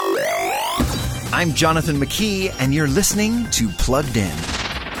I'm Jonathan McKee, and you're listening to Plugged In.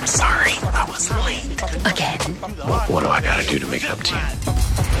 I'm sorry, I was late. Again. What do I gotta do to make it up to you?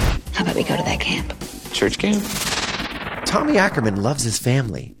 How about we go to that camp? Church camp? Tommy Ackerman loves his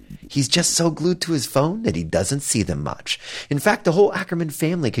family. He's just so glued to his phone that he doesn't see them much. In fact, the whole Ackerman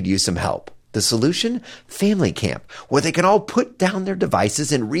family could use some help. The solution? Family camp, where they can all put down their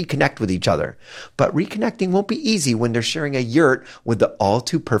devices and reconnect with each other. But reconnecting won't be easy when they're sharing a yurt with the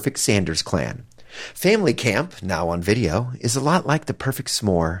all-too-perfect Sanders clan. Family camp, now on video, is a lot like the perfect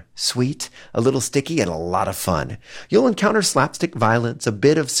s'more. Sweet, a little sticky, and a lot of fun. You'll encounter slapstick violence, a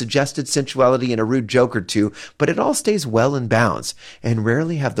bit of suggested sensuality, and a rude joke or two, but it all stays well in bounds, and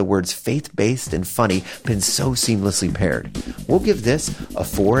rarely have the words faith-based and funny been so seamlessly paired. We'll give this a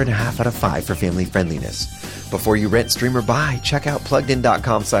 4.5 out of 5 for family friendliness. Before you rent, stream, or buy, check out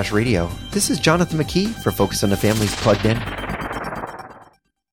pluggedin.com/radio. This is Jonathan McKee for Focus on the Family's Plugged In.